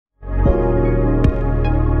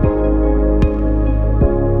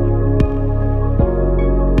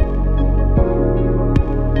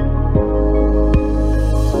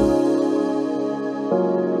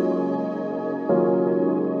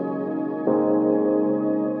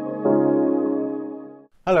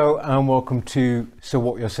Hello and welcome to So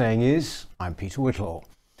What You're Saying Is. I'm Peter Whittle.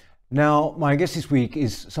 Now, my guest this week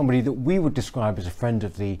is somebody that we would describe as a friend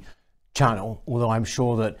of the channel, although I'm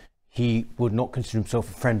sure that he would not consider himself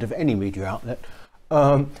a friend of any media outlet.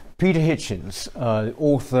 Peter Hitchens,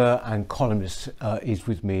 author and columnist, is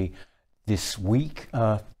with me this week.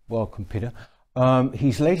 Welcome, Peter.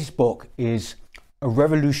 His latest book is A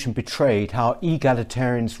Revolution Betrayed: How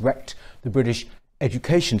Egalitarians Wrecked the British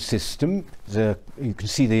Education System. You can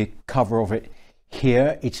see the cover of it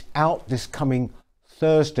here. It's out this coming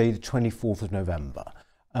Thursday, the 24th of November.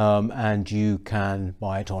 And you can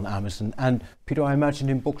buy it on Amazon. And Peter, I imagine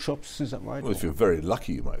in bookshops, is that right? Well, if you're very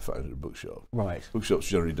lucky, you might find it at a bookshop. Right. Bookshops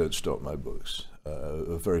generally don't stock my books.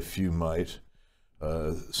 Very few might.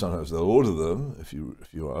 Sometimes they'll order them if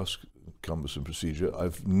you ask. Cumbersome procedure.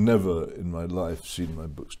 I've never in my life seen my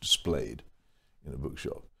books displayed in a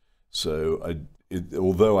bookshop. So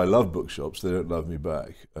although I love bookshops, they don't love me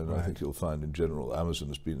back. And right. I think you'll find in general, Amazon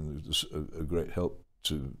has been a great help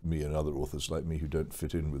to me and other authors like me who don't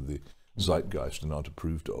fit in with the zeitgeist and aren't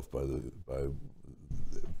approved of by the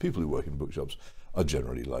people who work in bookshops. Are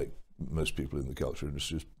generally, like most people in the culture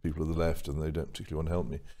industry, people of the left, and they don't particularly want to help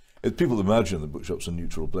me. People imagine that bookshops are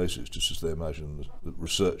neutral places, just as they imagine that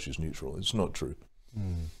research is neutral. It's not true.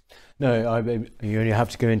 Mm. No, you only have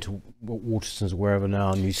to go into Waterston's or wherever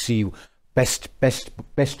now, and you see best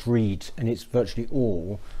reads, and it's virtually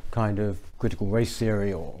all kind of critical race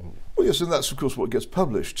theory or. Well, yes, and that's of course what gets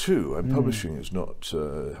published too. And publishing is not,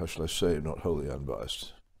 how shall I say, not wholly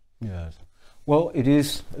unbiased. Yes. Well, it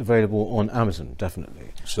is available on Amazon,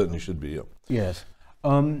 definitely. It certainly should be. Yeah. Yes.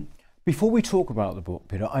 Before we talk about the book,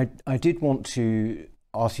 Peter, I did want to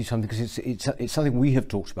ask you something, because it's something we have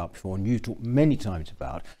talked about before, and you've talked many times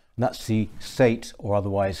about, and that's the state or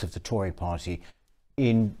otherwise of the Tory party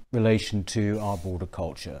in relation to our broader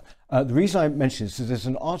culture. The reason I mention this is there's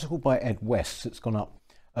an article by Ed West that's gone up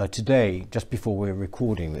today, just before we're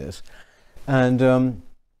recording this, and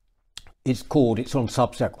it's on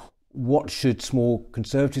Substack, What Should Small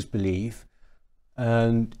Conservatives Believe?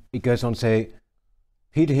 And it goes on to say,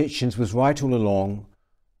 Peter Hitchens was right all along.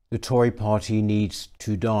 The Tory party needs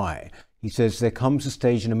to die. He says there comes a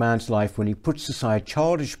stage in a man's life when he puts aside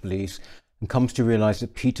childish beliefs and comes to realise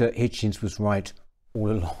that Peter Hitchens was right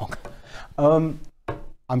all along.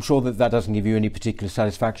 I'm sure that doesn't give you any particular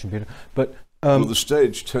satisfaction, Peter. But well, the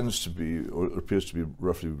stage tends to be, or appears to be,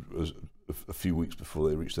 roughly a few weeks before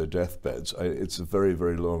they reach their deathbeds. It's a very,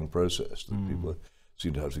 very long process that people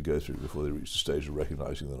seem to have to go through before they reach the stage of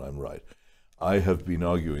recognising that I'm right. I have been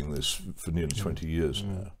arguing this for nearly 20 years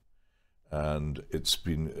now, and it's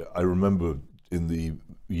been, I remember in the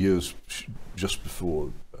years just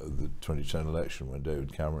before the 2010 election, when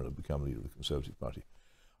David Cameron had become leader of the Conservative Party,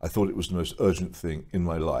 I thought it was the most urgent thing in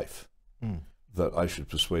my life that I should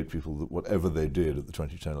persuade people that whatever they did at the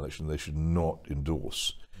 2010 election, they should not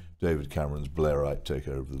endorse David Cameron's Blairite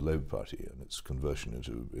takeover of the Labour Party and its conversion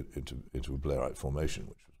into a Blairite formation,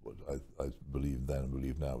 which was what I believed then and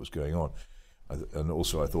believe now was going on. And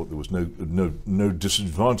also I thought there was no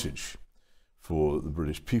disadvantage for the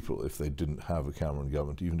British people if they didn't have a Cameron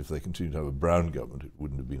government. Even if they continued to have a Brown government, it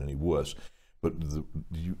wouldn't have been any worse. But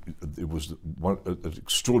it was an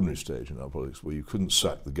extraordinary stage in our politics where you couldn't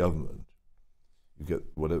sack the government.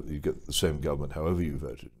 You get the same government however you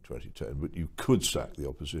voted in 2010, but you could sack the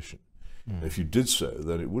opposition. And if you did so,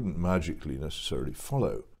 then it wouldn't magically necessarily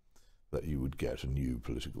follow that you would get a new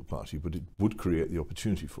political party, but it would create the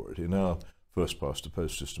opportunity for it. In our first past the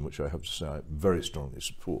post system, which I have to say I very strongly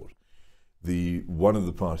support, one of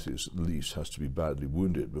the parties at least has to be badly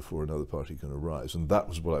wounded before another party can arise, and that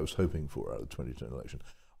was what I was hoping for out of the 2010 election.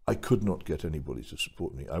 I could not get anybody to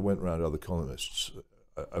support me. I went round other columnists,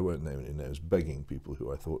 I won't name any names, begging people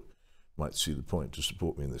who I thought might see the point to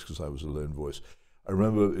support me in this, because I was a lone voice. I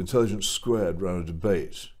remember Intelligence Squared ran a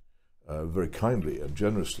debate very kindly and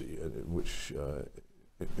generously in which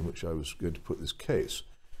I was going to put this case.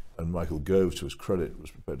 And Michael Gove, to his credit,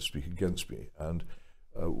 was prepared to speak against me. And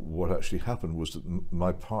what actually happened was that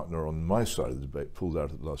my partner on my side of the debate pulled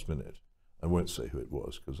out at the last minute. I won't say who it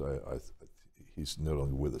was, because he's no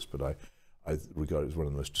longer with us, but I regard it as one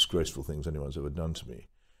of the most disgraceful things anyone's ever done to me.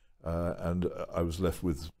 And I was left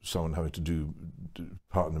with someone having to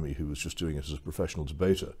partner me who was just doing it as a professional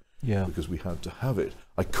debater, because we had to have it.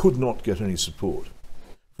 I could not get any support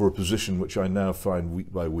for a position which I now find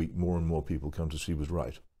week by week more and more people come to see was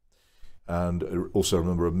right. And also I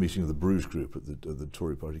remember a meeting of the Bruges Group at the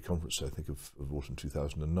Tory Party conference, I think of autumn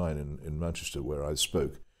 2009 in Manchester, where I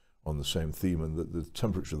spoke on the same theme, and the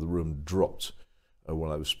temperature of the room dropped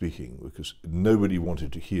while I was speaking, because nobody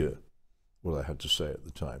wanted to hear what I had to say at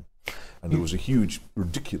the time. And there was a huge,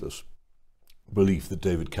 ridiculous belief that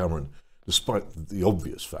David Cameron, despite the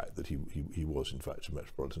obvious fact that he was in fact a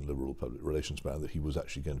Metropolitan Liberal public relations man, that he was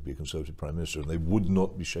actually going to be a Conservative Prime Minister, and they would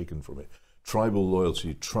not be shaken from it. Tribal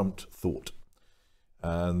loyalty trumped thought.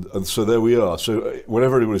 And so there we are. So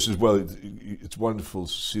whenever anybody says, well, it's wonderful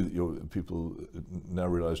to see that people now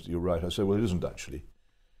realise that you're right, I say, well, it isn't actually.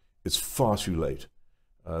 It's far too late.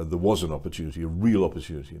 There was an opportunity, a real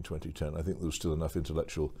opportunity in 2010. I think there was still enough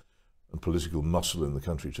intellectual and political muscle in the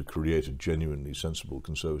country to create a genuinely sensible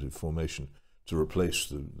Conservative formation to replace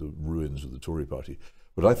the ruins of the Tory party.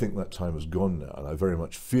 But I think that time has gone now, and I very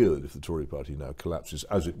much fear that if the Tory party now collapses,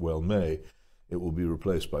 as it well may, it will be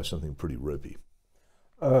replaced by something pretty ropey.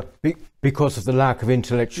 Because of the lack of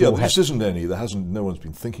intellectual... Yeah, there just isn't any. No one's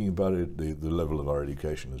been thinking about it. The level of our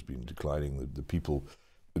education has been declining.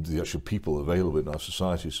 The actual people available in our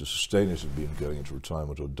societies to sustain it have been going into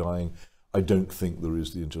retirement or dying. I don't think there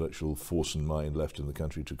is the intellectual force and mind left in the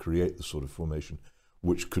country to create the sort of formation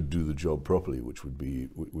which could do the job properly, which would be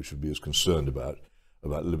as concerned about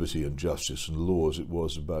liberty and justice and law as it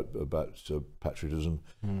was about patriotism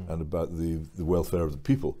and about the welfare of the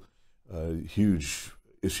people. Huge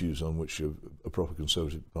issues on which a proper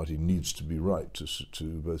Conservative party needs to be right to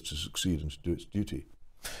both to succeed and to do its duty.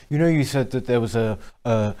 You know, you said that there was a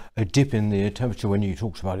dip in the temperature when you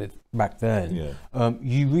talked about it back then. Yeah.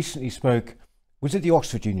 You recently spoke, was it the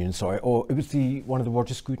Oxford Union, sorry, or it was one of the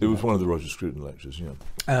Roger Scruton? It was one of the Roger Scruton lectures, yeah.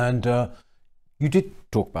 And you did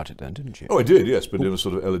talk about it then, didn't you? Oh, I did, yes, but in a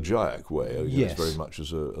sort of elegiac way. Yes. Very much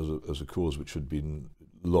as a cause which had been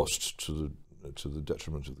lost to the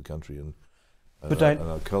detriment of the country and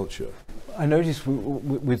our culture. I noticed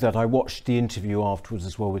with that, I watched the interview afterwards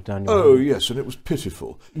as well with Daniel. Oh, yes, and it was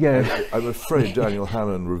pitiful. Yeah. I'm afraid Daniel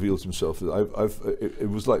Hannan revealed himself. It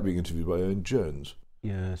was like being interviewed by Owen Jones.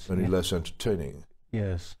 Yes. Only less entertaining.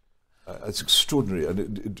 Yes. It's extraordinary,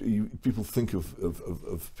 and people think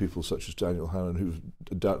of people such as Daniel Hannan, who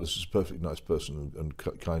doubtless is a perfectly nice person and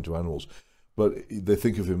kind to animals, but they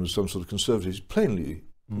think of him as some sort of conservative. He's plainly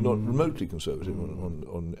not remotely conservative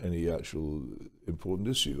on any actual important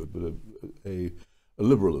issue, but a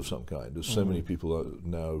liberal of some kind, as so many people are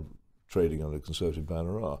now trading under a Conservative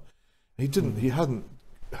banner are. It's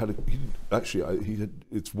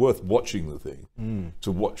worth watching the thing,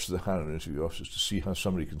 to watch the Hannan interview officers, to see how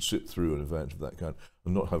somebody can sit through an event of that kind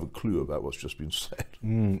and not have a clue about what's just been said.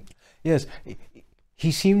 Yes.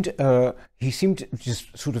 He seemed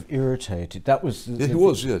just sort of irritated. That was... Yeah, he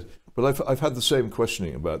was, yes. But I've had the same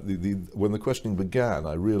questioning about when the questioning began.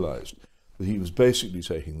 I realised that he was basically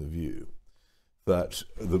taking the view that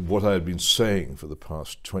what I had been saying for the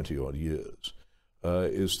past 20-odd years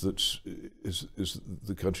is that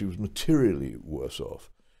the country was materially worse off,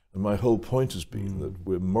 and my whole point has been that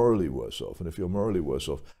we're morally worse off. And if you're morally worse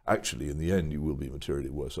off, actually, in the end, you will be materially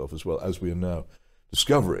worse off as well. As we are now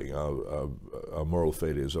discovering, our moral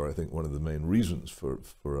failures are, I think, one of the main reasons for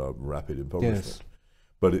our rapid impoverishment. Yes.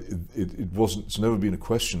 But it wasn't. It's never been a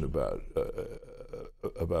question about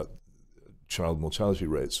child mortality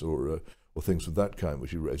rates or things of that kind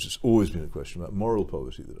which he raised. It's always been a question about moral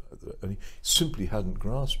poverty, and he simply hadn't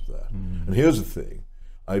grasped that. And here's the thing: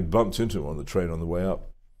 I bumped into him on the train on the way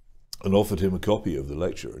up, and offered him a copy of the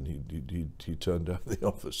lecture, and he turned down the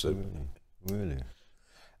offer. So really,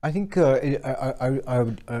 I think I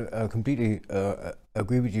would completely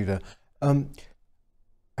agree with you there. I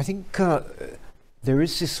think. There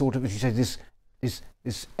is this sort of, as you say, this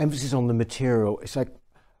emphasis on the material. It's like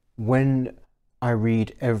when I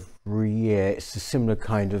read every year, it's a similar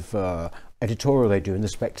kind of editorial they do in The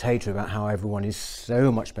Spectator about how everyone is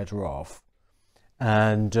so much better off.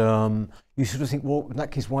 And you sort of think, well, in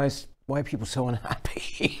that case, why are people so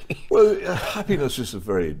unhappy? Well, happiness is a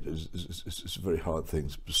very hard thing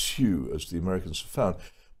to pursue, as the Americans have found.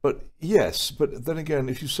 But yes, but then again,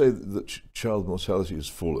 if you say that child mortality has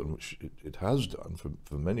fallen, which it has done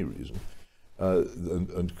for many reasons,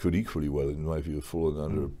 and could equally well, in my view, have fallen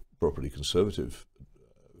under a properly conservative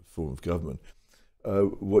form of government,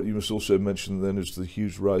 what you must also mention then is the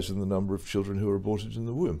huge rise in the number of children who are aborted in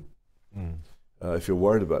the womb. If you're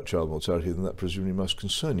worried about child mortality, then that presumably must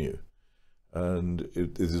concern you. And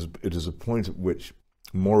it is a point at which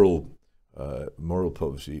moral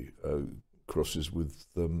poverty crosses with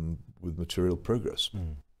material progress.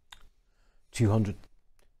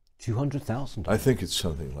 200,000. I think it's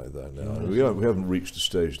something like that now. We haven't reached the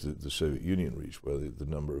stage that the Soviet Union reached, where the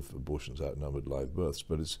number of abortions outnumbered live births,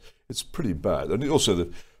 but it's pretty bad. And also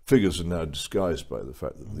the figures are now disguised by the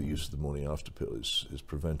fact that the use of the morning after pill is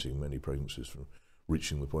preventing many pregnancies from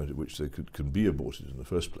reaching the point at which they can be aborted in the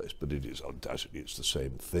first place. But it is undoubtedly it's the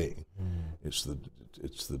same thing. It's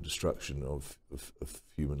the destruction of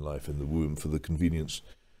human life in the womb for the convenience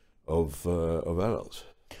of adults.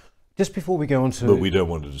 Just before we go on to, but we don't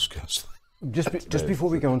want to discuss that. Just before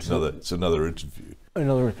we go on to it's another interview.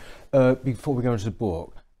 Before we go into the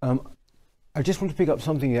book, I just want to pick up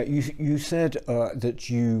something that you said that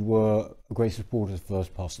you were a great supporter of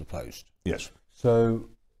first past the post. Yes. So,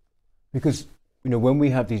 because when we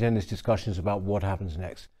have these endless discussions about what happens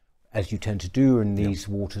next, as you tend to do in these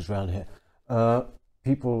waters around here,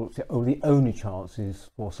 people say, the only chance is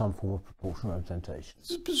for some form of proportional representation.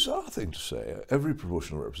 It's a bizarre thing to say. Every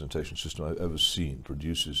proportional representation system I've ever seen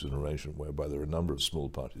produces an arrangement whereby there are a number of small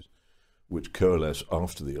parties which coalesce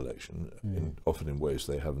after the election, often in ways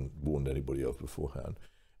they haven't warned anybody of beforehand,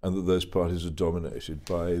 and that those parties are dominated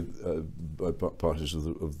by parties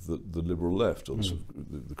of the liberal left, or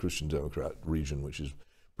the Christian Democrat region, which is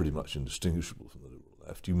pretty much indistinguishable from the liberal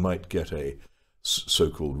left. You might get a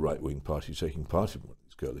so-called right-wing party taking part in one of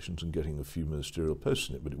these coalitions and getting a few ministerial posts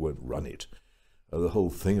in it, but it won't run it. The whole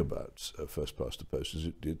thing about first past the post is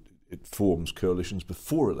it forms coalitions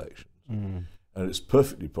before elections. And it's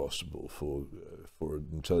perfectly possible for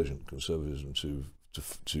intelligent conservatism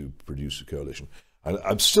to produce a coalition. And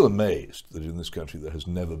I'm still amazed that in this country there has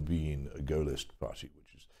never been a goalist party,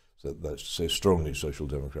 which is that's to say strongly social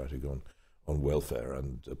democratic on welfare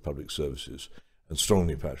and public services, and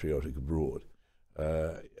strongly patriotic abroad,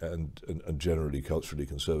 and generally culturally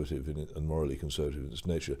conservative and morally conservative in its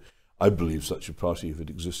nature. I believe such a party, if it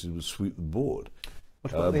existed, would sweep the board.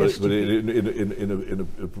 But in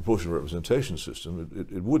a proportional representation system,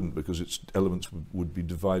 it wouldn't, because its elements would be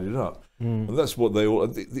divided up. And that's what they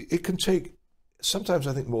all... It can take, sometimes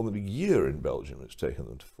I think, more than a year in Belgium it's taken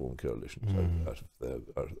them to form coalitions out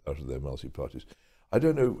of their multi-parties. I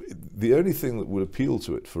don't know, the only thing that would appeal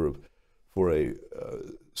to it for a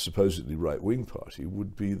supposedly right-wing party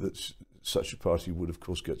would be that such a party would, of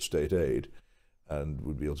course, get state aid and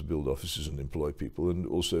would be able to build offices and employ people, and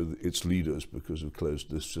also its leaders, because of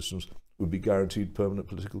closed-list systems, would be guaranteed permanent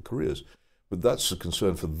political careers. But that's a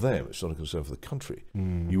concern for them, it's not a concern for the country.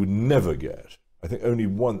 You would never get, I think only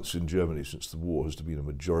once in Germany since the war has there been a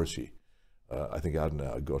majority. I think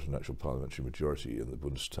Adenauer got an actual parliamentary majority in the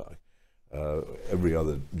Bundestag. Every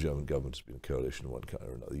other German government has been a coalition of one kind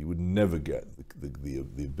or another. You would never get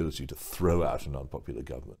the ability to throw out an unpopular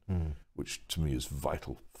government, which to me is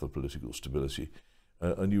vital for political stability.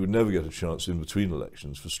 And you would never get a chance in between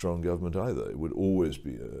elections for strong government either. It would always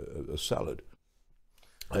be a salad.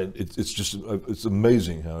 And it's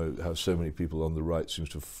amazing how so many people on the right seem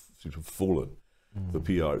to have fallen for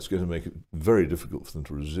PR. It's going to make it very difficult for them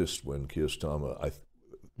to resist when Keir Starmer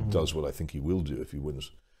does what I think he will do if he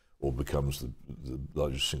wins or becomes the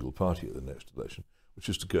largest single party at the next election, which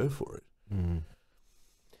is to go for it.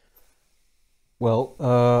 Well,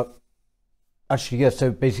 actually, yes.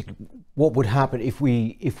 So basically, what would happen if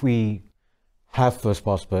we have first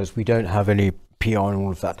past the post? We don't have any PR and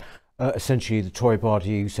all of that. Essentially, the Tory party,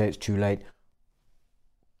 you say it's too late.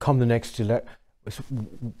 Come the next election,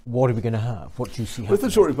 what are we going to have? What do you see happening? If the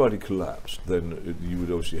Tory party collapsed, then you would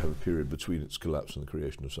obviously have a period between its collapse and the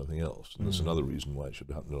creation of something else. And that's another reason why it should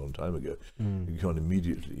have happened a long time ago. You can't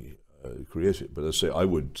immediately create it. But as I say, I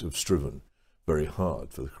would have striven very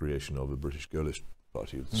hard for the creation of a British Gaullist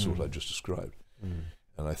party of the sort I just described.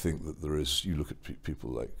 And I think that there is, you look at people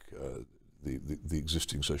like the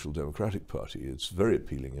existing Social Democratic Party, it's very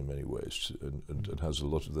appealing in many ways and has a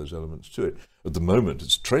lot of those elements to it. At the moment,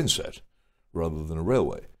 it's a train set rather than a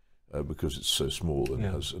railway, because it's so small and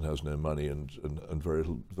has no money and very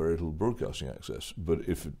little broadcasting access. But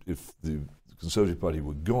if the Conservative Party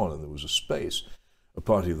were gone and there was a space, a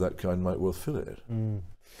party of that kind might well fill it.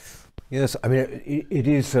 Yes, I mean it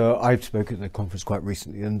is. I've spoken at the conference quite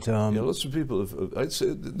recently, and lots of people have. I'd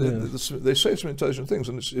say they say some intelligent things,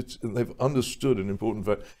 and they've understood an important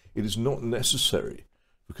fact. It is not necessary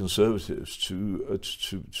for Conservatives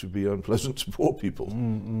to be unpleasant to poor people.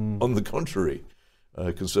 On the contrary,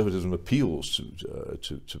 conservatism appeals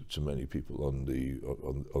to many people on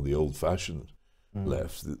the old-fashioned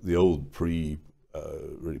left. The old really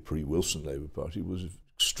pre-Wilson Labour Party was an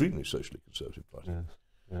extremely socially conservative party.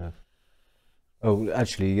 Yes. Oh,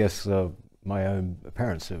 actually, yes. My own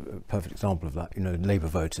parents are a perfect example of that. Labour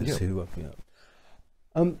voters who.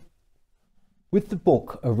 With the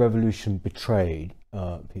book "A Revolution Betrayed,"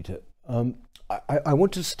 Peter, I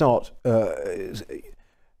want to start. It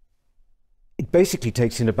basically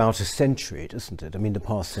takes in about a century, doesn't it? I mean, the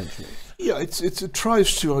past century. Yeah, it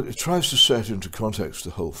tries to set into context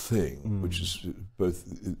the whole thing, which is both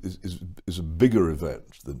is a bigger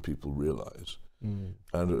event than people realise. and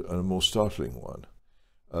a more startling one.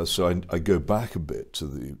 So I go back a bit to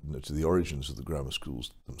the origins of the grammar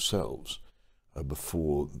schools themselves,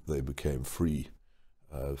 before they became free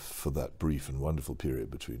for that brief and wonderful period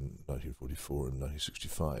between 1944 and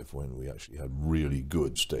 1965, when we actually had really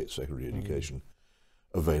good state secondary education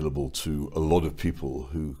available to a lot of people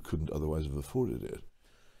who couldn't otherwise have afforded it.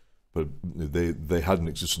 But they had an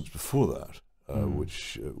existence before that,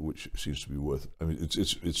 which seems to be worth. I mean,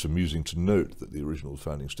 it's amusing to note that the original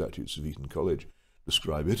founding statutes of Eton College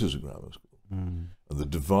describe it as a grammar school, and the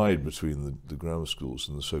divide between the grammar schools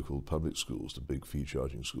and the so-called public schools, the big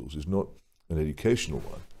fee-charging schools, is not an educational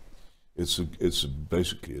one. It's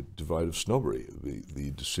basically a divide of snobbery.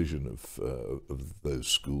 The decision of those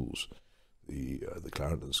schools, the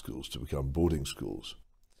Clarendon schools, to become boarding schools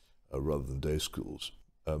rather than day schools,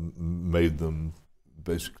 made them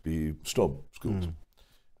basically snob schools,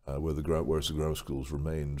 whereas the grammar schools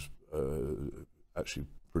remained actually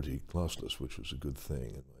pretty classless, which was a good thing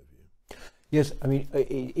in my view. Yes, I mean,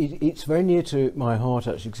 it's very near to my heart,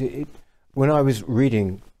 actually, because when I was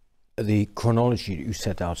reading the chronology that you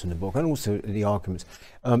set out in the book, and also the arguments,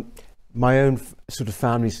 my own sort of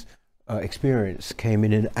family's experience came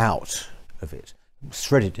in and out of it,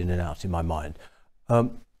 threaded in and out in my mind.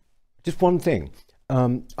 Just one thing.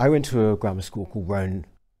 I went to a grammar school called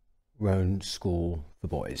Roan School for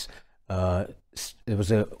Boys. There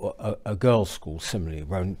was a girls' school, similarly,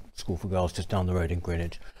 Roan School for Girls, just down the road in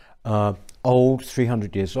Greenwich. Old,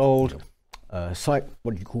 300 years old. What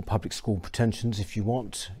do you call public school pretensions, if you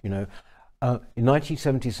want, you know. In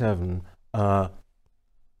 1977,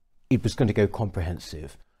 it was going to go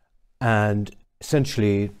comprehensive, and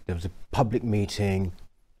essentially there was a public meeting.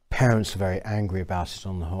 Parents were very angry about it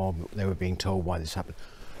on the whole. They were being told why this happened.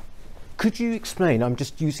 Could you explain, I'm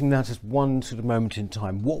just using that as one sort of moment in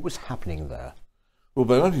time, what was happening there? Well,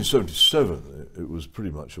 by 1977, it was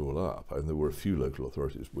pretty much all up, and there were a few local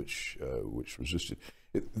authorities which resisted.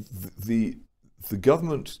 The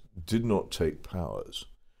government did not take powers,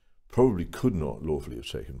 probably could not lawfully have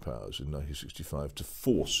taken powers in 1965 to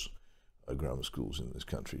force grammar schools in this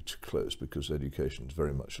country to close, because education is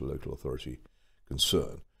very much a local authority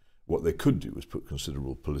concern. What they could do was put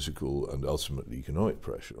considerable political and ultimately economic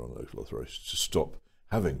pressure on local authorities to stop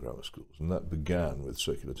having grammar schools, and that began with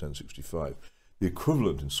Circular 1065. The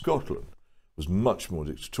equivalent in Scotland was much more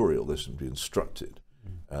dictatorial. They simply instructed,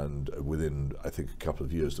 and within, I think, a couple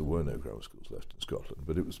of years, there were no grammar schools left in Scotland.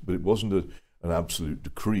 But it wasn't an absolute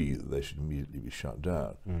decree that they should immediately be shut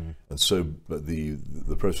down. And so, but the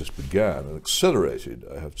process began and accelerated,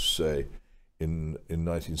 I have to say, in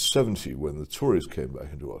 1970, when the Tories came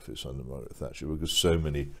back into office under Margaret Thatcher, because so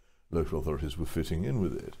many local authorities were fitting in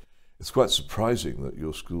with it. It's quite surprising that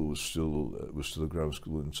your school was still a grammar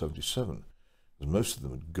school in 77, because most of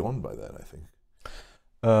them had gone by then, I think.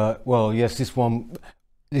 Well, yes, this one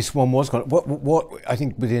was gone. What I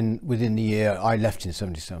think within the year I left in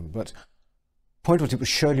 77. But point was, it was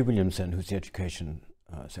Shirley Williamson who's the education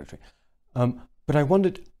secretary. But I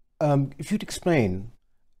wondered if you'd explain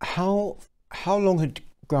how long had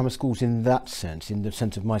grammar schools, in that sense, in the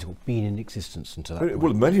sense of my school, been in existence until that point?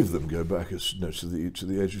 Well, many of them go back as, to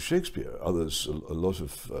the age of Shakespeare. Others, a lot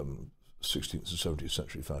of 16th and 17th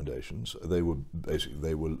century foundations. They were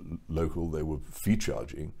local. They were fee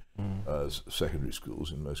charging secondary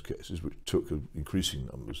schools in most cases, which took increasing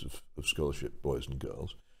numbers of scholarship boys and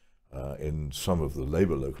girls. In some of the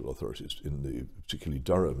Labour local authorities, particularly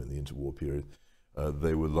Durham in the interwar period,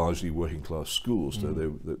 they were largely working class schools, so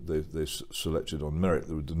they selected on merit.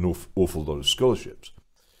 There were an awful lot of scholarships.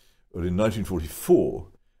 But in 1944,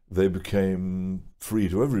 they became free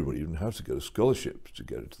to everybody. You didn't have to get a scholarship to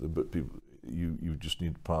get it to them, but you just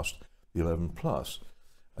need to pass the 11 plus.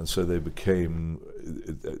 And so they became,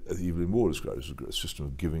 Evelyn Waugh described as a system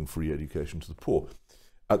of giving free education to the poor.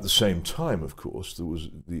 At the same time, of course, there was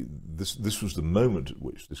this was the moment at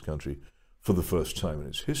which this country, for the first time in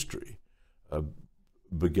its history,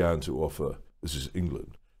 began to offer, this is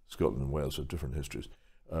England, Scotland and Wales have different histories,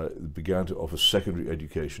 began to offer secondary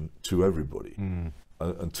education to everybody.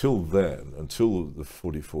 Until then, until the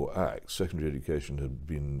 44 Act, secondary education had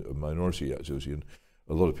been a minority activity, and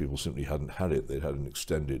a lot of people simply hadn't had it. They'd had an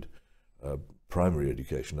extended primary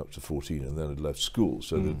education up to 14 and then had left school.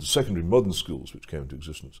 So the secondary modern schools, which came into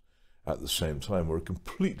existence at the same time, were a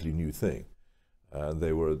completely new thing. And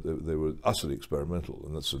they were utterly experimental,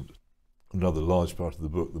 and that's another large part of the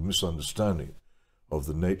book, the misunderstanding of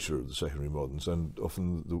the nature of the secondary moderns, and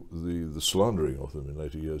often the slandering of them in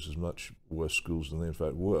later years as much worse schools than they in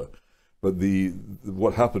fact were. But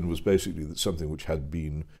what happened was basically that something which had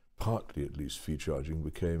been partly at least fee charging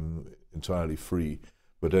became entirely free,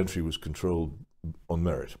 but entry was controlled on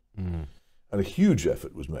merit. Mm. And a huge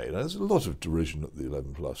effort was made. And there's a lot of derision at the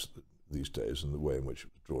 11 plus these days and the way in which it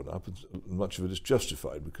was drawn up. And much of it is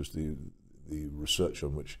justified because the research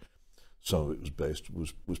on which some of it was based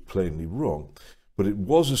was plainly wrong. But it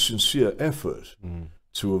was a sincere effort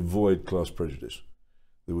to avoid class prejudice.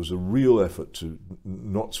 There was a real effort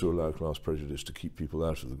not to allow class prejudice to keep people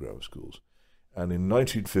out of the grammar schools. And in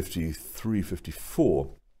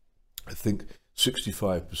 1953-54, I think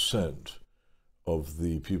 65% of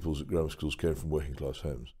the pupils at grammar schools came from working class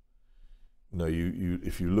homes. Now,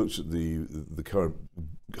 if you looked at the current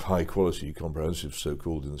high quality comprehensive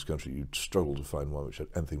so-called in this country, you'd struggle to find one which had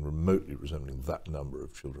anything remotely resembling that number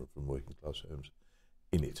of children from working class homes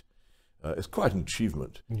in it. It's quite an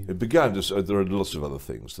achievement. It began to, there are lots of other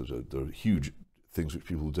things there are huge things which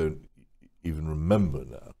people don't even remember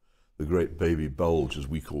now. The great baby bulge, as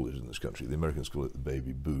we call it in this country. The Americans call it the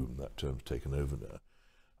baby boom. That term's taken over now.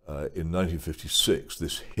 In 1956,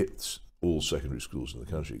 this hits all secondary schools in the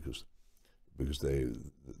country because they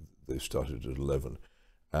started at 11,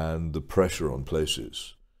 and the pressure on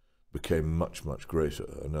places became much, much greater,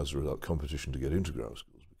 and as a result, competition to get into grammar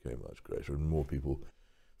schools became much greater, and more people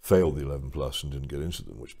failed the 11 plus and didn't get into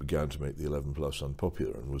them, which began to make the 11 plus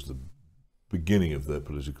unpopular and was the beginning of their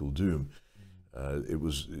political doom.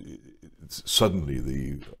 Suddenly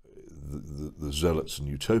the zealots and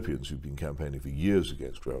utopians who've been campaigning for years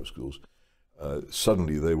against grammar schools,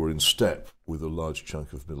 suddenly they were in step with a large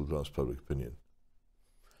chunk of middle class public opinion,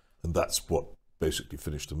 and that's what basically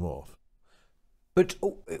finished them off. But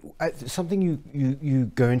something you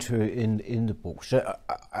go into in the book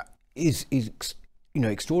is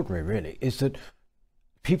extraordinary, really, is that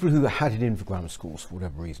people who had it in for grammar schools for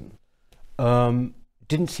whatever reason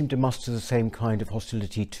didn't seem to muster the same kind of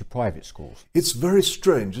hostility to private schools. It's very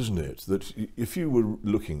strange, isn't it, that if you were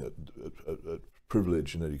looking at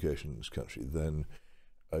privilege in education in this country, then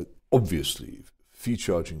obviously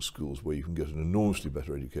fee-charging schools where you can get an enormously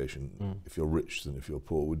better education if you're rich than if you're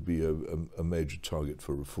poor would be a major target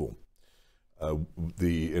for reform.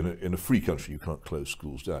 In a free country, you can't close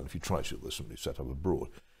schools down. If you try to, they're simply set up abroad.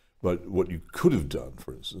 But what you could have done,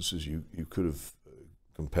 for instance, is you could have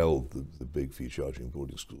compelled the big fee-charging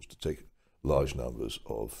boarding schools to take large numbers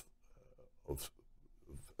of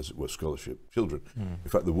as it were, scholarship children. In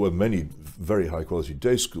fact, there were many very high-quality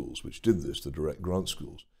day schools which did this, the direct grant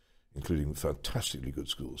schools, including fantastically good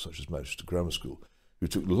schools such as Manchester Grammar School, who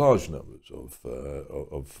took large numbers of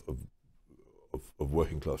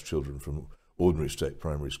working-class children from ordinary state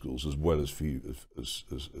primary schools as well as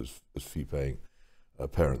fee-paying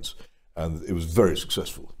parents, and it was very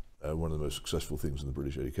successful. One of the most successful things in the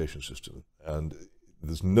British education system, and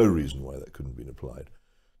there's no reason why that couldn't have been applied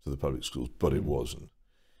to the public schools, but it wasn't.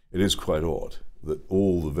 It is quite odd that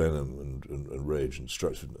all the venom and rage and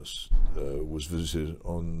destructiveness was visited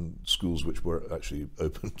on schools which were actually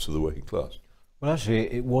open to the working class. Well,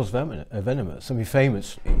 actually, it was venomous. I mean,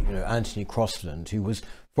 famous, Anthony Crossland, who was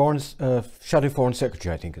Shadow Foreign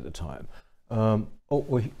Secretary, I think, at the time. No,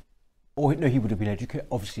 he would have been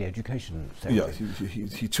obviously Education Secretary. Yeah,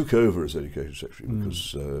 he took over as Education Secretary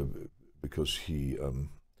because he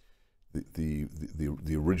the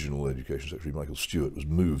original Education Secretary, Michael Stewart, was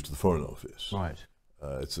moved to the Foreign Office. Right.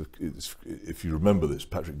 If you remember this,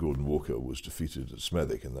 Patrick Gordon Walker was defeated at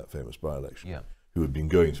Smethwick in that famous by-election. Yeah. Who had been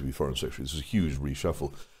going to be Foreign Secretary. This is a huge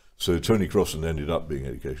reshuffle. So Tony Crossland ended up being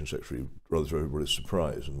Education Secretary, rather to everybody's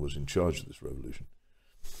surprise, and was in charge of this revolution.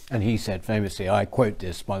 And he said famously, I quote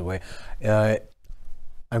this, by the way,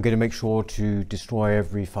 I'm going to make sure to destroy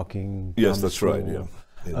every fucking... Yes, that's right, yeah.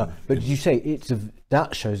 But you say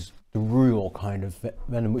that shows the real kind of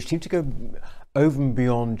venom, which seems to go over and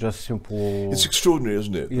beyond just simple... It's extraordinary,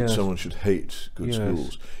 isn't it, that someone should hate good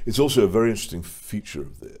schools. It's also a very interesting feature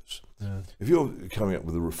of this. Yes. If you're coming up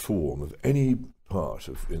with a reform of any part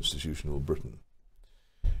of institutional Britain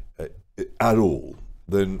at all,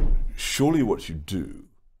 then surely what you do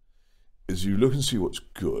is you look and see what's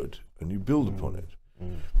good and you build upon it.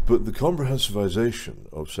 But the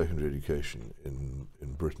comprehensivization of secondary education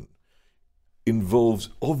in Britain involves,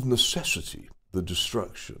 of necessity, the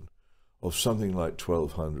destruction of something like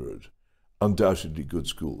 1,200 undoubtedly good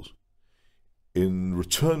schools, in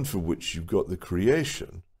return for which you've got the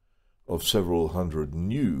creation of several hundred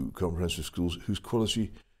new comprehensive schools whose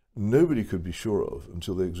quality nobody could be sure of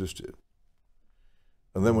until they existed.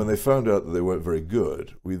 And then when they found out that they weren't very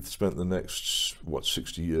good, we've spent the next,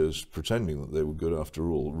 60 years pretending that they were good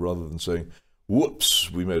after all, rather than saying,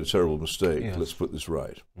 whoops, we made a terrible mistake, let's put this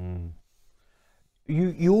right.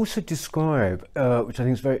 You also describe, which I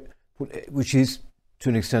think is which is to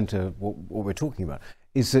an extent what we're talking about,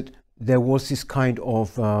 is that there was this kind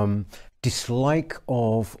of dislike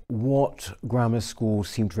of what grammar schools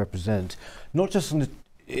seem to represent, not just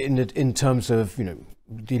in terms of, you know,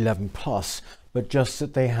 the 11 plus, but just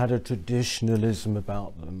that they had a traditionalism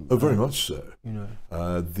about them. Oh, very much so. You know,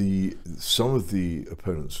 some of the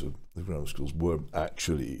opponents of the grammar schools were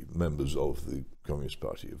actually members of the Communist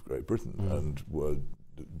Party of Great Britain and were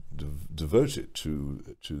devoted to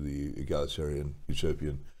the egalitarian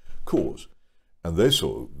utopian cause, and they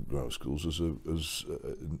saw grammar schools as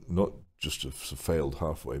not just a failed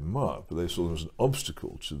halfway mark, but they saw them as an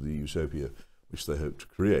obstacle to the utopia which they hoped to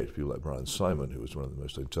create. People like Brian Simon, who was one of the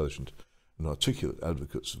most intelligent and articulate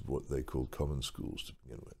advocates of what they called common schools to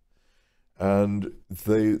begin with, and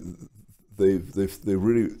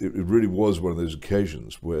it really was one of those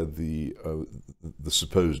occasions where the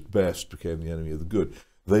supposed best became the enemy of the good.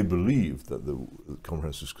 They believed that the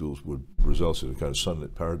comprehensive schools would result in a kind of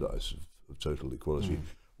sunlit paradise of total equality,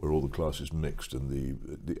 where all the classes mixed and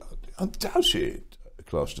the undoubted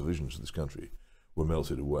class divisions of this country were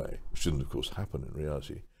melted away, which didn't, of course, happen in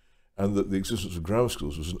reality, and that the existence of grammar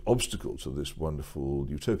schools was an obstacle to this wonderful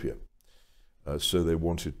utopia. So they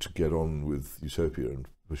wanted to get on with utopia and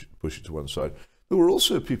push it to one side. There were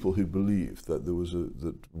also people who believed that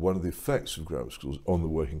that one of the effects of grammar schools on the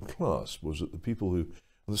working class was that the people who, and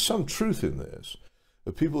there's some truth in this,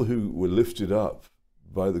 the people who were lifted up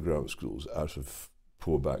by the grammar schools out of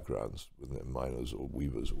poor backgrounds, whether they're miners or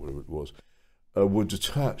weavers or whatever it was, were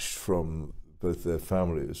detached from both their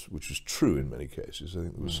families, which is true in many cases. I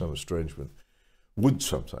think there was some estrangement would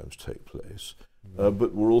sometimes take place,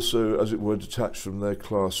 but were also, as it were, detached from their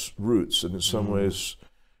class roots, and in some ways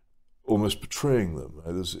almost betraying them.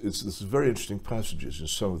 There's very interesting passages in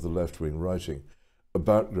some of the left-wing writing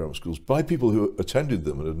about grammar schools by people who attended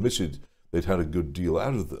them and admitted they'd had a good deal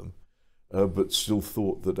out of them, but still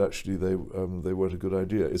thought that actually they weren't a good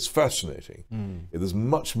idea. It's fascinating. There's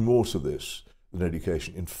much more to this than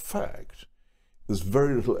education. In fact, there's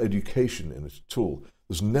very little education in it at all.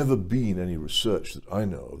 There's never been any research that I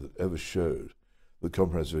know of that ever showed that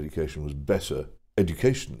comprehensive education was better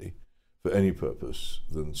educationally for any purpose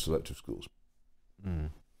than selective schools.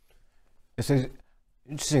 It's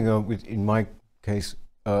interesting. In my case,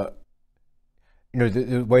 you know,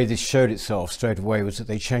 the way this showed itself straight away was that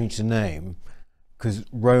they changed the name because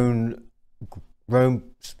Rome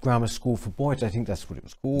Grammar School for Boys, I think that's what it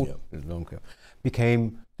was called,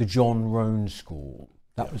 became the John Roan School.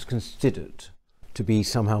 That was considered to be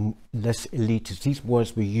somehow less elitist. These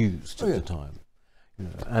words were used at the time. You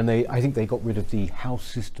know, and I think they got rid of the house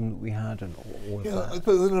system that we had and all of that.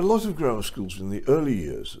 But then a lot of grammar schools in the early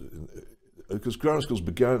years, because grammar schools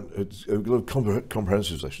began, a lot of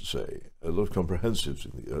comprehensives, I should say, a lot of comprehensives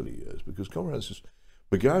in the early years, because comprehensives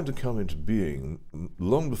began to come into being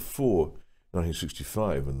long before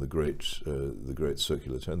 1965 and the great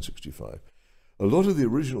Circular 1065. A lot of the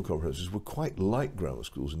original comprehensives were quite like grammar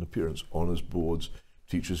schools in appearance: honours boards,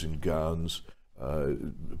 teachers in gowns,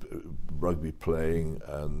 rugby playing,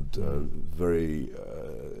 and very,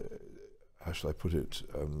 how shall I put it,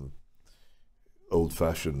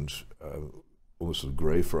 old-fashioned, almost sort of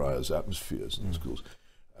Greyfriars atmospheres in the schools,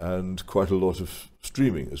 and quite a lot of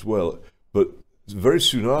streaming as well. But very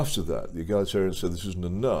soon after that, the egalitarians said this isn't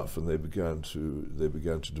enough, and they began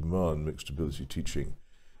to demand mixed ability teaching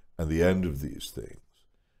and the end of these things.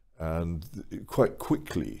 And quite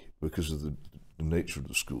quickly, because of the nature of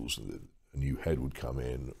the schools, a new head would come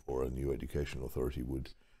in, or a new education authority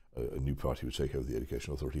a new party would take over the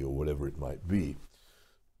education authority, or whatever it might be.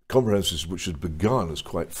 Comprehensives, which had begun as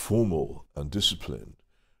quite formal and disciplined,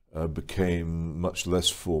 became much less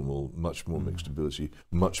formal, much more mixed ability,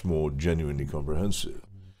 much more genuinely comprehensive.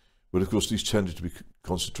 But of course, these tended to be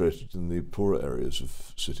concentrated in the poorer areas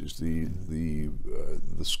of cities. The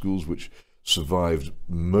schools which survived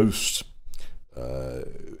most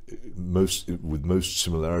with most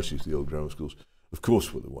similarity to the old grammar schools, of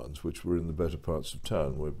course, were the ones which were in the better parts of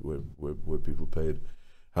town, where people paid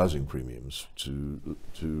housing premiums to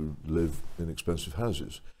live in expensive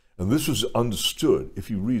houses. And this was understood. If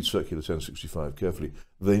you read Circular 1065 carefully,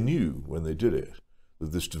 they knew when they did it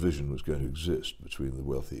that this division was going to exist between the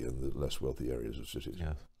wealthy and the less wealthy areas of cities.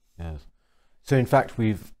 Yes. So in fact,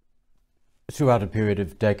 throughout a period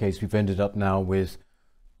of decades, we've ended up now with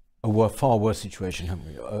a far worse situation, haven't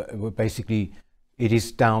we? Where basically, it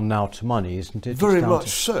is down now to money, isn't it? Very much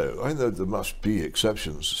so. I know there must be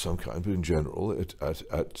exceptions of some kind, but in general,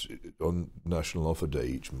 on National Offer Day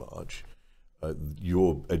each March,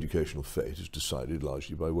 your educational fate is decided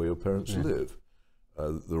largely by where your parents live.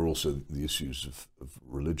 There are also the issues of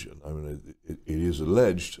religion. I mean, it is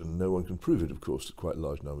alleged, and no one can prove it, of course, that quite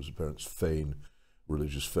large numbers of parents feign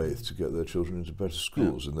religious faith to get their children into better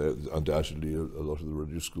schools, and undoubtedly a lot of the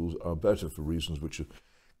religious schools are better for reasons which are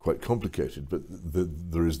quite complicated, but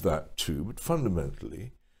there is that too. But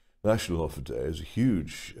fundamentally, National Offer Day is a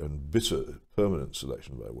huge and bitter permanent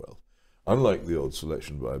selection by wealth. Unlike the old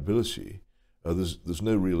selection by ability, there's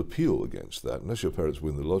no real appeal against that. Unless your parents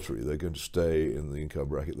win the lottery, they're going to stay in the income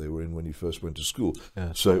bracket they were in when you first went to school.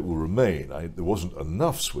 Yeah. So it will remain. There wasn't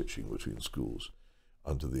enough switching between schools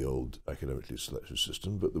under the old academically selective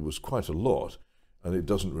system, but there was quite a lot, and it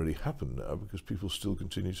doesn't really happen now because people still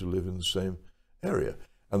continue to live in the same area.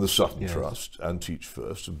 And the Sutton Trust and Teach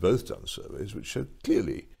First have both done surveys which show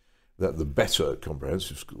clearly that the better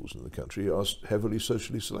comprehensive schools in the country are heavily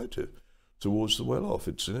socially selective towards the well-off.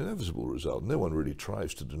 It's an inevitable result. No one really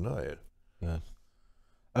tries to deny it. Yeah.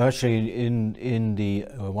 Actually, in the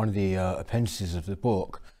one of the appendices of the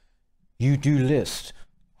book, you do list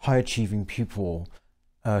high-achieving people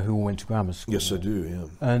who went to grammar school. Yes, I do.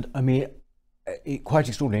 Yeah. And I mean, quite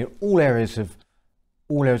extraordinary. All areas of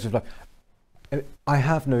life. I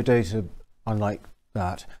have no data, unlike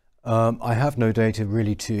that. I have no data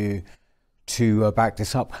really to back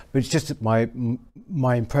this up, but it's just that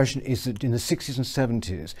my impression is that in the 60s and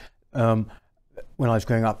 70s, when I was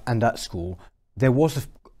growing up and at school, there was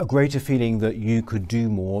a greater feeling that you could do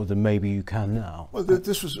more than maybe you can now. Well,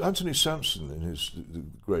 this was Anthony Sampson, the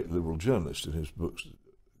great liberal journalist, in his books,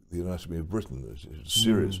 The Anatomy of Britain, his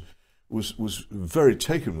series, was very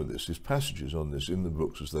taken with this. His passages on this in the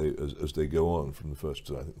books as they go on from the first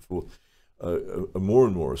to I think the fourth. Are more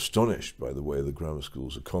and more astonished by the way the grammar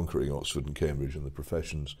schools are conquering Oxford and Cambridge and the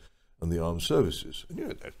professions and the armed services. And you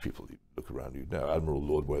know, people look around you now. Admiral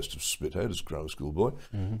Lord West of Spithead is a grammar school boy.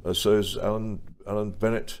 So is Alan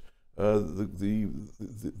Bennett, the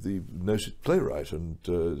noted playwright, and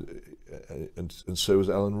so is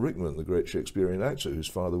Alan Rickman, the great Shakespearean actor, whose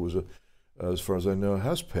father was as far as I know, a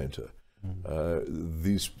house painter.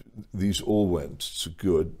 These all went to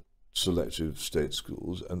good selective state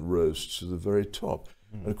schools and rose to the very top.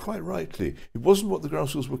 And quite rightly, it wasn't what the grammar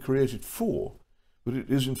schools were created for, but it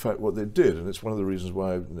is in fact what they did. And it's one of the reasons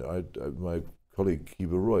why my colleague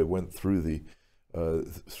Kiba Roy went through the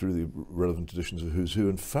relevant editions of Who's Who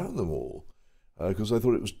and found them all, because I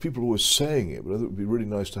thought it was people always saying it, but I thought it would be really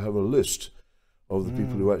nice to have a list of the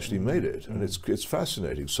people who actually made it. And it's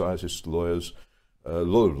fascinating. Scientists, lawyers, a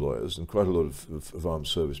lot of lawyers, and quite a lot of armed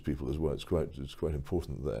service people as well. It's quite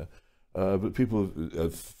important there. But people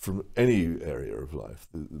from any area of life,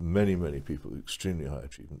 many people, extremely high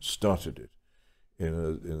achievement, started it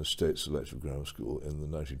in a state selective grammar school in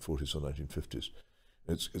the 1940s or 1950s.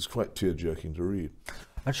 It's quite tear-jerking to read.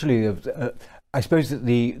 Actually, I suppose that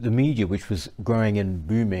the media, which was growing and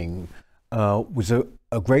booming, was a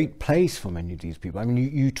great place for many of these people. I mean,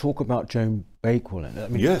 you talk about Joan Bakewell. I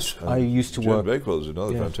mean, yes, I used to work. Joan Bakewell is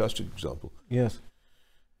another fantastic example. Yes,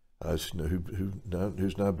 who's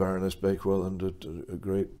now Baroness Bakewell and a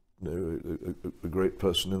great, a great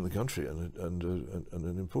person in the country and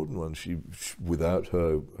an important one. She without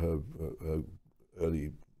her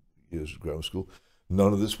early years of grammar school,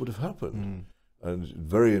 none of this would have happened. And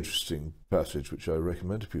very interesting passage, which I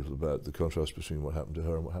recommend to people, about the contrast between what happened to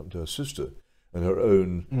her and what happened to her sister, and her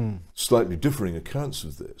own slightly differing accounts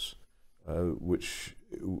of this, which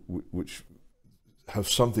have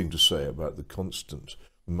something to say about the constant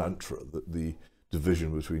mantra that the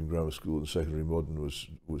division between grammar school and secondary modern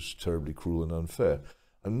was terribly cruel and unfair.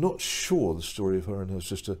 I'm not sure the story of her and her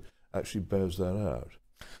sister actually bears that out.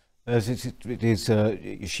 As it is,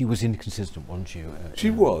 she was inconsistent, wasn't she?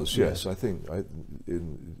 She was, yes. I think.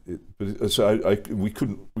 We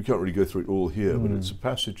can't really go through it all here, but it's a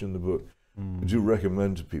passage in the book I do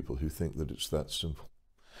recommend to people who think that it's that simple.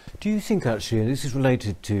 Do you think, actually, and this is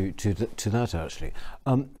related to that actually?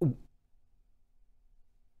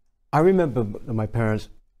 I remember that my parents,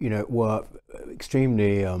 were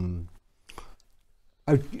extremely.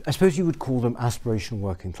 I suppose you would call them aspirational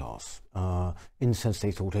working class, in the sense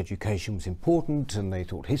they thought education was important and they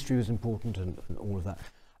thought history was important and all of that.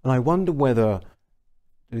 And I wonder whether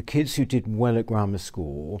the kids who did well at grammar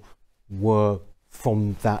school were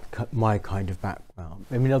from my kind of background.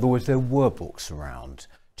 I mean, in other words, there were books around,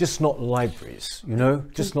 just not libraries,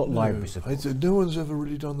 just not libraries. No one's ever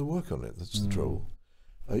really done the work on it. That's the trouble.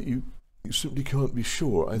 You simply can't be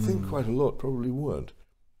sure. I think quite a lot probably weren't.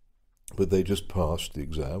 But they just passed the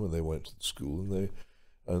exam and they went to the school and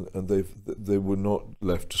they were not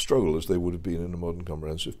left to struggle as they would have been in a modern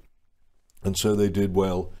comprehensive, and so they did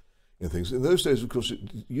well in things. In those days, of course,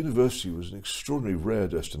 university was an extraordinarily rare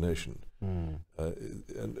destination, and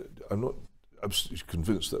absolutely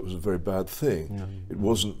convinced that was a very bad thing. It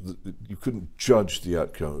wasn't that you couldn't judge the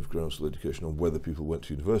outcome of grammar school education on whether people went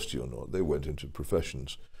to university or not. They went into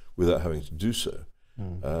professions without having to do so,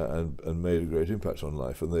 and made a great impact on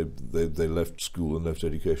life. And they left school and left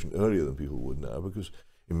education earlier than people would now, because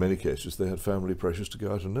in many cases they had family pressures to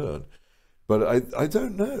go out and earn. But I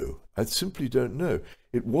don't know. I simply don't know.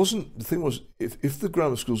 It wasn't, the thing was, if the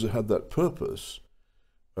grammar schools had that purpose,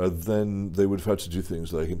 then they would have had to do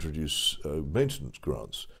things like introduce maintenance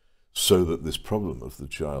grants, so that this problem of the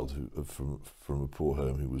child from a poor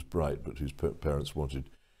home who was bright but whose parents wanted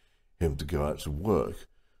him to go out to work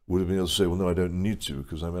would have been able to say, well, no, I don't need to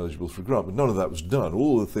because I'm eligible for a grant. But none of that was done.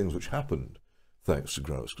 All the things which happened, thanks to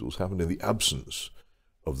grammar schools, happened in the absence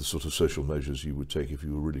of the sort of social measures you would take if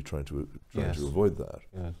you were really trying to avoid that.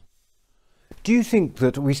 Yes. Do you think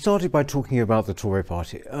that, we started by talking about the Tory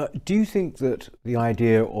party, do you think that the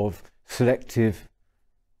idea of selective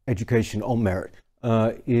education on merit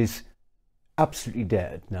is absolutely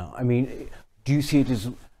dead now? I mean, do you see it as,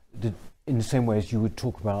 in the same way as you would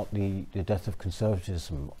talk about the death of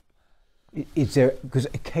conservatism? Is there, because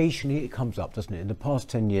occasionally it comes up, doesn't it? In the past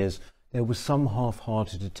 10 years, there was some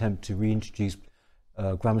half-hearted attempt to reintroduce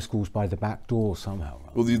grammar schools by the back door somehow.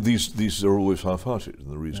 Well, these are always half-hearted, and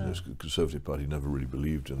the reason is the Conservative Party never really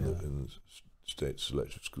believed in the state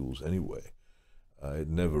selective schools anyway. It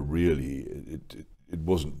never really, it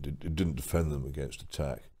didn't defend them against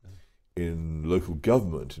attack. In local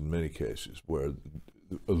government, in many cases, where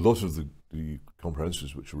a lot of the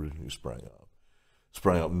comprehensives which originally sprang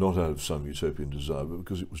up not out of some utopian desire, but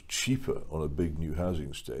because it was cheaper on a big new housing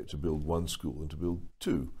estate to build one school than to build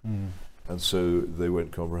two. And so they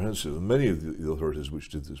went comprehensive. And many of the authorities which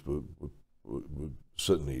did this were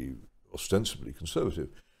certainly ostensibly conservative.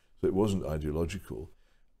 So it wasn't ideological.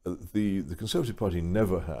 The Conservative Party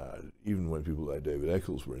never had, even when people like David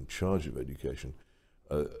Eccles were in charge of education,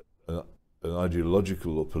 an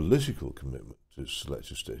ideological or political commitment to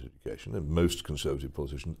selective state education. And most conservative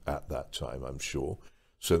politicians at that time, I'm sure,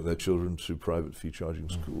 sent their children to private fee-charging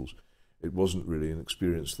schools. It wasn't really an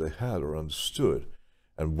experience they had or understood.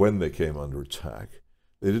 And when they came under attack,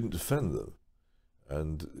 they didn't defend them,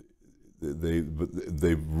 and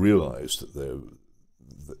they realised that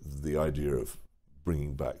the idea of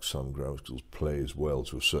bringing back some grammar schools plays well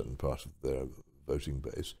to a certain part of their voting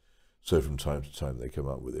base. So from time to time they come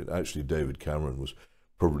up with it. Actually, David Cameron was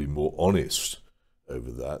probably more honest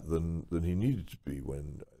over that than he needed to be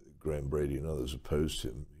when Graham Brady and others opposed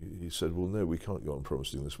him. He said, well, no, we can't go on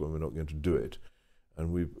promising this when we're not going to do it.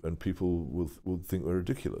 And people will think we're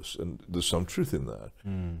ridiculous, and there's some truth in that.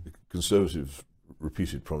 The Conservative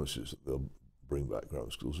repeated promises that they'll bring back grammar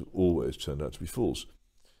schools have always turned out to be false,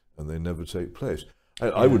 and they never take place.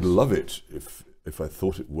 I would love it if I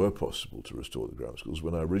thought it were possible to restore the grammar schools.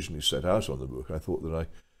 When I originally set out on the book, I thought that I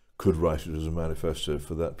could write it as a manifesto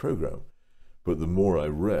for that programme. But the more I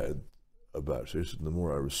read about it and the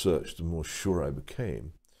more I researched, the more sure I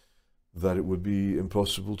became that it would be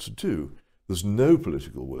impossible to do. There's no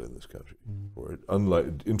political will in this country for it.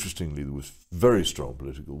 Unlike, interestingly, there was very strong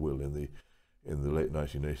political will in the late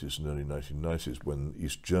 1980s and early 1990s when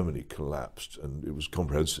East Germany collapsed, and it was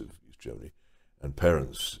comprehensive, East Germany, and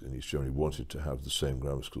parents in East Germany wanted to have the same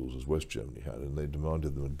grammar schools as West Germany had, and they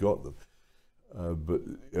demanded them and got them. But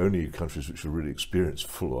only countries which have really experienced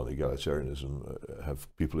full-on egalitarianism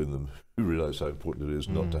have people in them who realise how important it is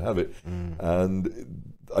not to have it.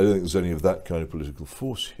 And I don't think there's any of that kind of political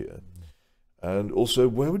force here. And also,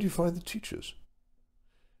 where would you find the teachers?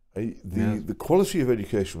 The quality of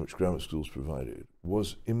education which grammar schools provided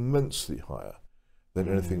was immensely higher than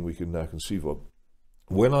anything we can now conceive of.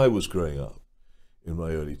 When I was growing up, in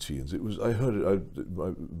my early teens, it was, I heard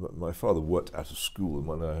it, my father worked at a school, and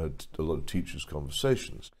when I heard a lot of teachers'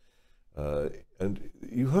 conversations, and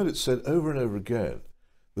you heard it said over and over again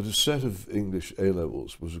that a set of English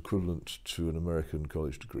A-levels was equivalent to an American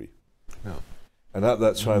college degree. Yeah. And at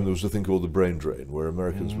that time, there was a thing called the brain drain, where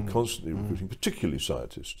Americans were constantly recruiting, particularly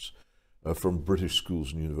scientists, from British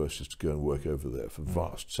schools and universities to go and work over there for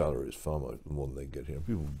vast salaries, far more than they get here.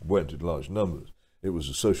 People went in large numbers. It was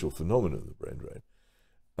a social phenomenon, the brain drain.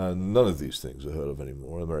 And none of these things are heard of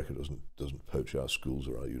anymore. America doesn't poach our schools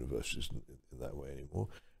or our universities in that way anymore.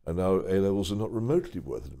 And our A-levels are not remotely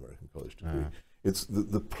worth an American college degree. It's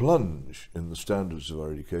the plunge in the standards of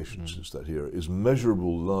our education since that era is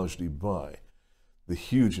measurable largely by the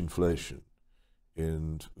huge inflation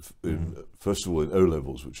in first of all in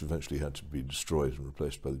O-levels, which eventually had to be destroyed and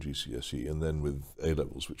replaced by the GCSE, and then with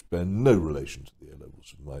A-levels, which bear no relation to the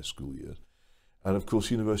A-levels of my school years. And of course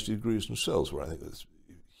university degrees themselves, where I think there's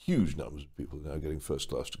huge numbers of people now getting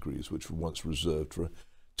first-class degrees, which were once reserved for a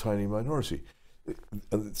tiny minority.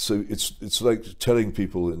 And so it's like telling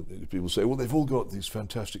people, and people say, well, they've all got these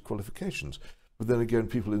fantastic qualifications, but then again,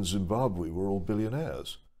 people in Zimbabwe were all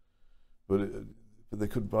billionaires, but they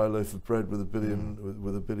could buy a loaf of bread with a billion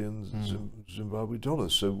Zimbabwe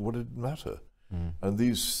dollars. So what did it matter? And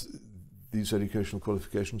these educational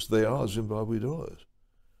qualifications, they are Zimbabwe dollars.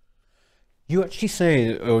 You actually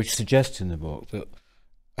say, or suggest in the book, that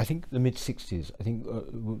I think the mid-60s, I think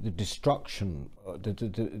the destruction, at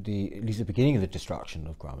least the beginning of the destruction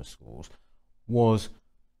of grammar schools, was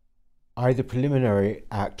either preliminary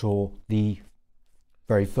act or the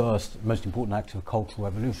very first, most important act of a cultural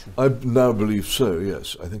revolution. I now believe so,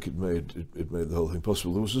 yes. I think it made the whole thing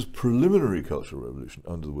possible. There was this preliminary cultural revolution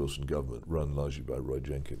under the Wilson government, run largely by Roy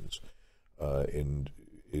Jenkins, in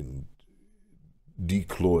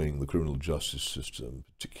declawing the criminal justice system,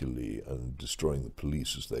 particularly, and destroying the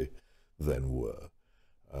police as they then were,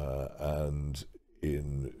 and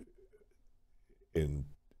in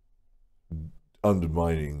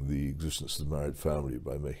undermining the existence of the married family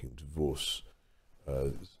by making divorce,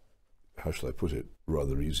 how shall I put it,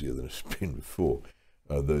 rather easier than it's been before.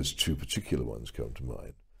 Those two particular ones come to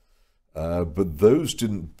mind. But those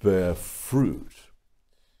didn't bear fruit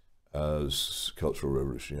as cultural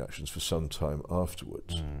revolutionary actions for some time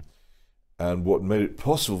afterwards. And what made it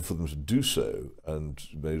possible for them to do so, and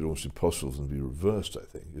made it almost impossible for them to be reversed, I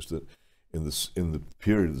think, is that in the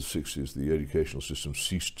period of the 60s, the educational system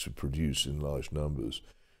ceased to produce in large numbers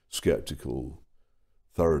sceptical,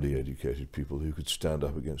 thoroughly educated people who could stand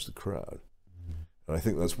up against the crowd. And I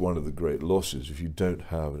think that's one of the great losses. If you don't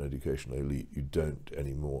have an educational elite, you don't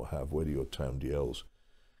anymore have, where do your Tam Diels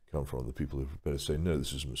come from, the people who are prepared to say, no,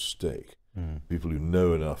 this is a mistake. People who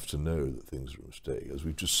know enough to know that things are a mistake. As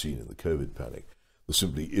we've just seen in the COVID panic, there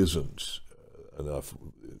simply isn't enough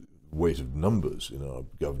weight of numbers in our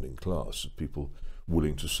governing class of people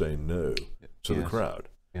willing to say no to the crowd.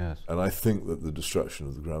 Yes. And I think that the destruction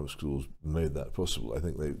of the grammar schools made that possible. I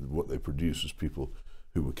think what they produced was people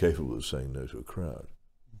who were capable of saying no to a crowd.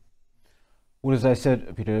 Well, as I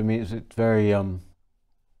said, Peter, I mean, it's very,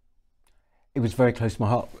 it was very close to my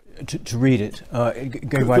heart to read it.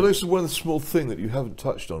 There's one small thing that you haven't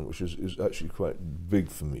touched on, which is actually quite big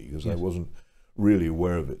for me, because I wasn't really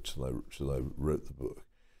aware of it till I wrote the book.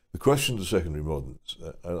 The question of the secondary moderns,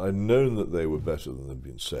 and I'd known that they were better than had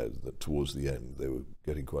been said, that towards the end they were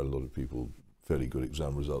getting quite a lot of people fairly good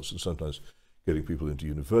exam results and sometimes getting people into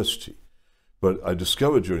university. But I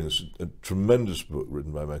discovered during this a tremendous book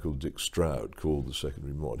written by a man called Dick Stroud called The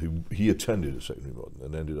Secondary Mod, he attended a secondary modern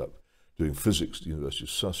and ended up doing physics at the University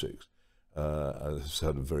of Sussex, and has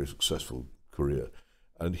had a very successful career.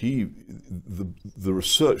 And the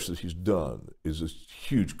research that he's done is a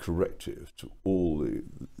huge corrective to all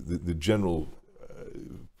the general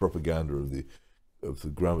propaganda of the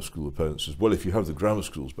grammar school opponents. As well, if you have the grammar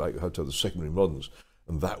schools back, you have to have the secondary moderns,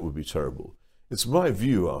 and that would be terrible. It's my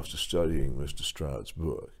view, after studying Mr. Stroud's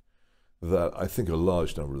book, that I think a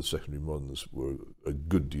large number of the secondary moderns were a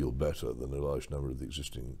good deal better than a large number of the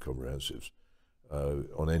existing comprehensives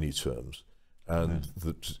on any terms. And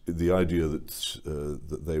that the idea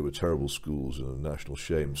that they were terrible schools and a national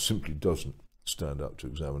shame simply doesn't stand up to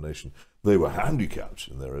examination. They were handicapped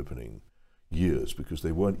in their opening years because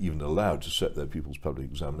they weren't even allowed to set their pupils' public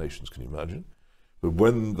examinations, can you imagine? But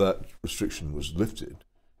when that restriction was lifted,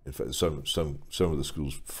 in fact, some of the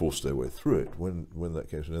schools forced their way through it. When that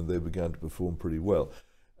came to an end, they began to perform pretty well.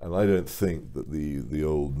 And I don't think that the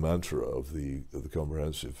old mantra of the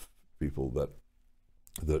comprehensive people that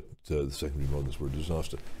the secondary moderns were a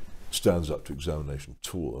disaster stands up to examination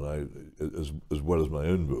at all. And I, as well as my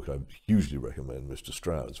own book, I hugely recommend Mr.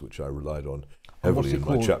 Stroud's, which I relied on heavily in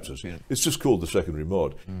my chapters. Yeah. It's just called The Secondary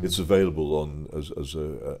Mod. It's available on as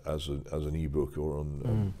an ebook or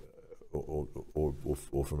on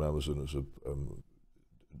or from Amazon as a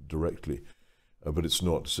directly. But it's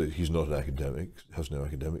not. So he's not an academic. Has no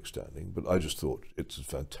academic standing. But I just thought it's a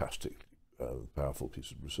fantastic, powerful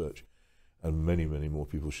piece of research. And many, many more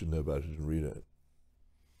people should know about it and read it.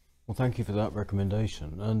 Well, thank you for that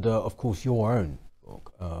recommendation. And of course, your own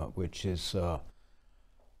book, which is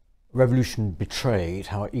Revolution Betrayed,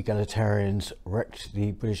 How Egalitarians Wrecked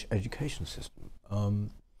the British Education System.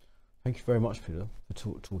 Thank you very much, Peter,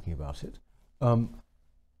 for talking about it.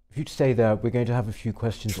 If you'd stay there, we're going to have a few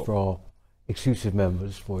questions for our exclusive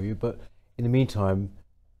members for you. But in the meantime,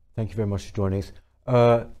 thank you very much for joining us.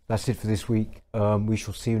 That's it for this week. We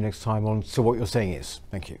shall see you next time on So What You're Saying Is.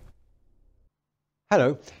 Thank you.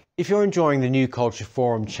 Hello. If you're enjoying the New Culture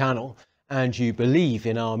Forum channel and you believe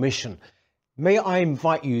in our mission, may I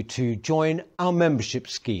invite you to join our membership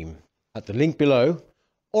scheme at the link below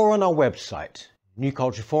or on our website,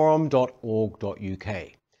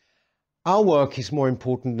 newcultureforum.org.uk. Our work is more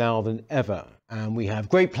important now than ever, and we have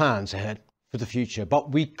great plans ahead for the future,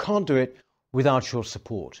 but we can't do it without your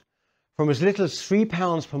support. From as little as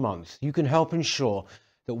 £3 per month, you can help ensure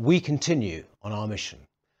that we continue on our mission.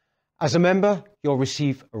 As a member, you'll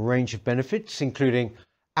receive a range of benefits, including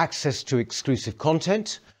access to exclusive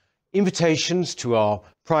content, invitations to our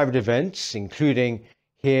private events, including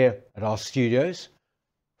here at our studios,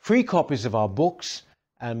 free copies of our books,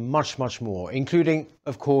 and much, much more, including,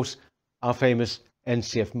 of course, our famous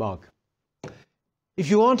NCF mug. If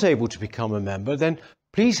you aren't able to become a member, then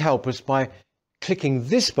please help us by clicking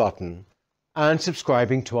this button and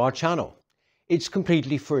subscribing to our channel. It's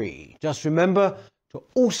completely free. Just remember to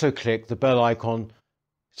also click the bell icon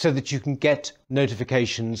so that you can get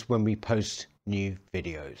notifications when we post new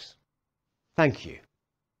videos. Thank you.